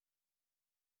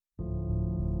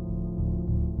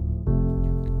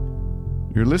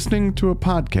You're listening to a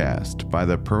podcast by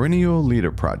the Perennial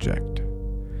Leader Project.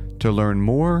 To learn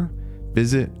more,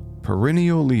 visit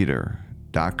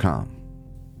perennialleader.com.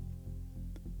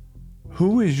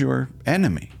 Who is your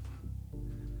enemy?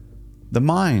 The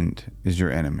mind is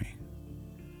your enemy.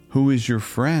 Who is your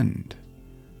friend?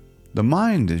 The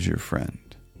mind is your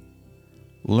friend.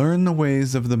 Learn the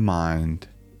ways of the mind.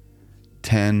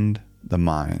 Tend the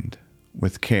mind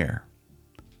with care.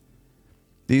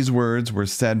 These words were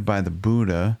said by the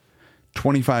Buddha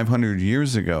 2,500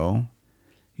 years ago,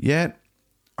 yet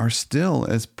are still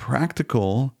as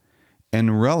practical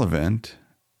and relevant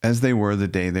as they were the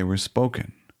day they were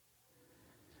spoken.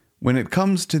 When it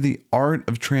comes to the art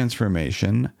of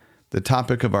transformation, the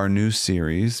topic of our new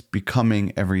series,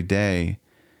 Becoming Every Day,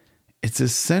 it's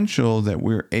essential that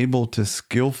we're able to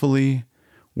skillfully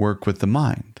work with the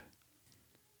mind.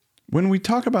 When we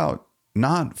talk about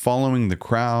not following the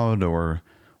crowd or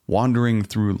wandering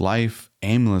through life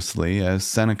aimlessly, as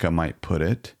Seneca might put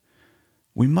it,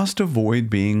 we must avoid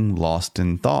being lost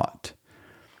in thought.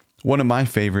 One of my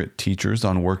favorite teachers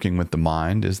on working with the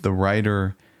mind is the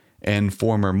writer and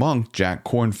former monk Jack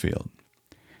Kornfield.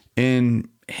 In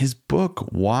his book,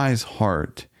 Wise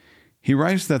Heart, he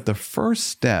writes that the first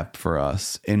step for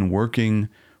us in working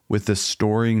with the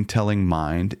storytelling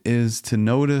mind is to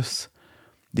notice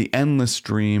the endless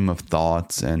stream of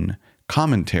thoughts and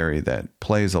commentary that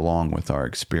plays along with our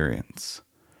experience.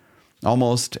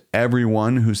 Almost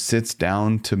everyone who sits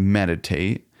down to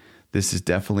meditate, this is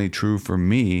definitely true for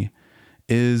me,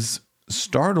 is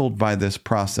startled by this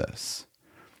process.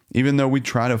 Even though we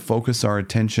try to focus our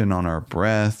attention on our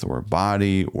breath or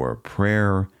body or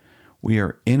prayer, we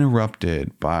are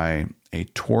interrupted by a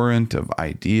torrent of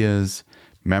ideas,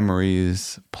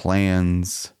 memories,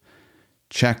 plans,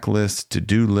 checklists,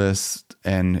 to-do lists,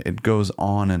 and it goes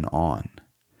on and on.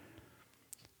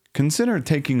 Consider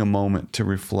taking a moment to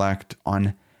reflect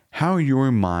on how your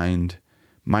mind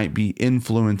might be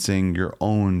influencing your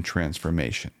own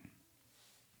transformation.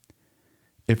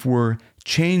 If we're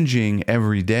changing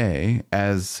every day,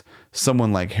 as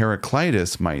someone like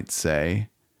Heraclitus might say,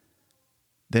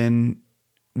 then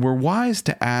we're wise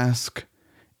to ask,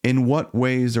 in what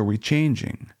ways are we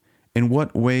changing? In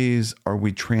what ways are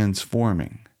we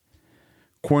transforming?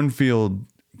 Kornfield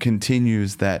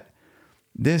continues that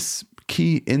this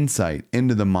key insight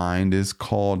into the mind is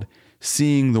called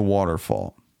seeing the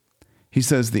waterfall. He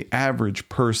says the average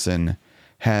person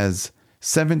has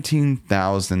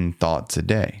 17,000 thoughts a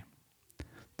day.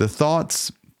 The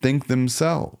thoughts think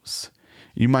themselves.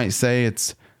 You might say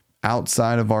it's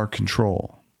outside of our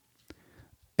control.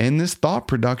 And this thought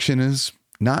production is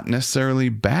not necessarily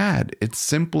bad. It's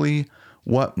simply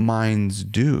what minds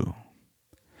do.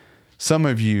 Some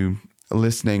of you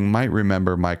listening might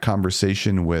remember my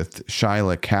conversation with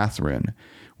Shyla Catherine,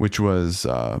 which was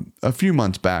a few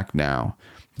months back now,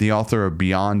 the author of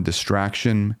Beyond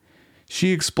Distraction.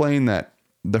 She explained that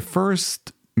the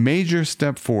first major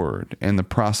step forward in the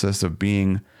process of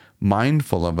being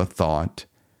mindful of a thought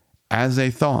as a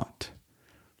thought.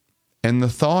 And the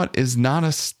thought is not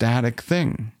a static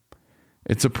thing.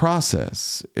 It's a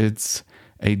process. It's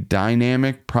a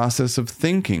dynamic process of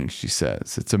thinking, she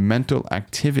says. It's a mental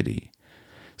activity.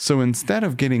 So instead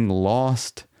of getting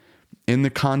lost in the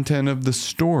content of the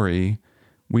story,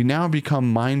 we now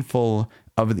become mindful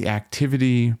of the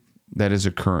activity that is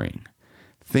occurring.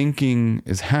 Thinking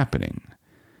is happening.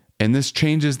 And this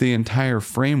changes the entire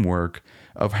framework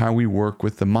of how we work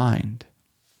with the mind.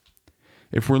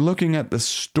 If we're looking at the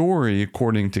story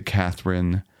according to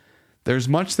Catherine, there's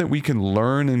much that we can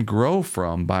learn and grow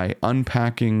from by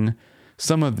unpacking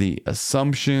some of the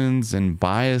assumptions and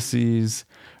biases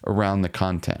around the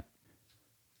content.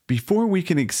 Before we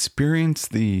can experience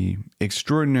the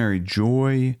extraordinary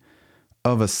joy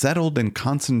of a settled and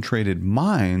concentrated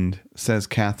mind, says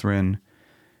Catherine,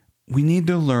 we need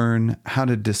to learn how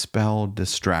to dispel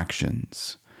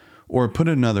distractions, or put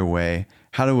another way,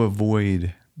 how to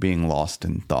avoid being lost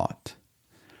in thought.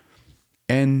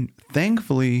 And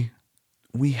thankfully,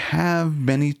 we have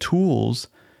many tools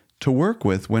to work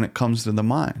with when it comes to the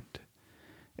mind.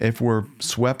 If we're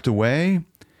swept away,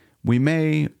 we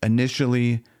may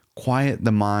initially quiet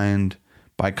the mind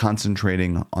by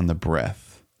concentrating on the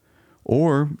breath,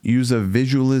 or use a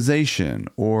visualization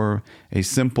or a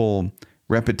simple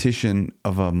repetition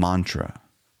of a mantra.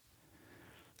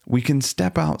 We can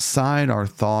step outside our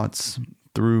thoughts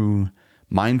through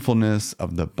mindfulness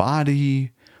of the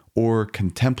body or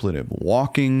contemplative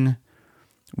walking.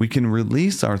 We can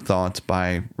release our thoughts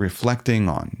by reflecting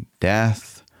on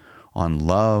death, on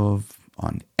love,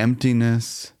 on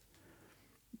emptiness.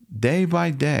 Day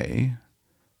by day,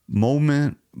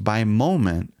 moment by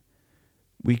moment,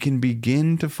 we can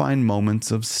begin to find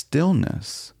moments of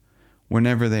stillness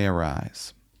whenever they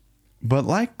arise. But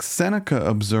like Seneca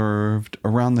observed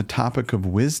around the topic of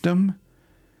wisdom,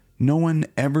 no one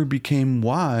ever became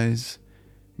wise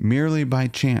merely by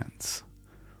chance.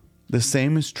 The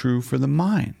same is true for the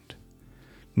mind.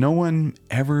 No one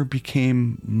ever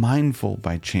became mindful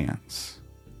by chance.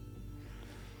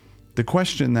 The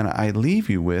question that I leave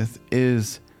you with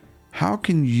is, how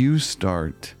can you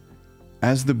start,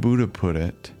 as the Buddha put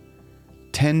it,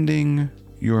 tending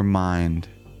your mind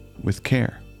with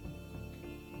care?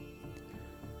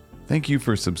 Thank you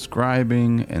for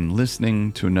subscribing and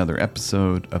listening to another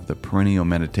episode of the Perennial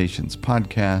Meditations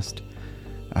podcast.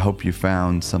 I hope you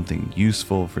found something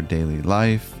useful for daily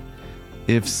life.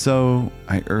 If so,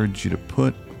 I urge you to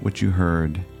put what you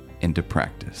heard into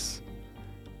practice.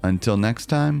 Until next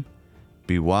time,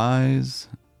 be wise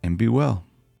and be well.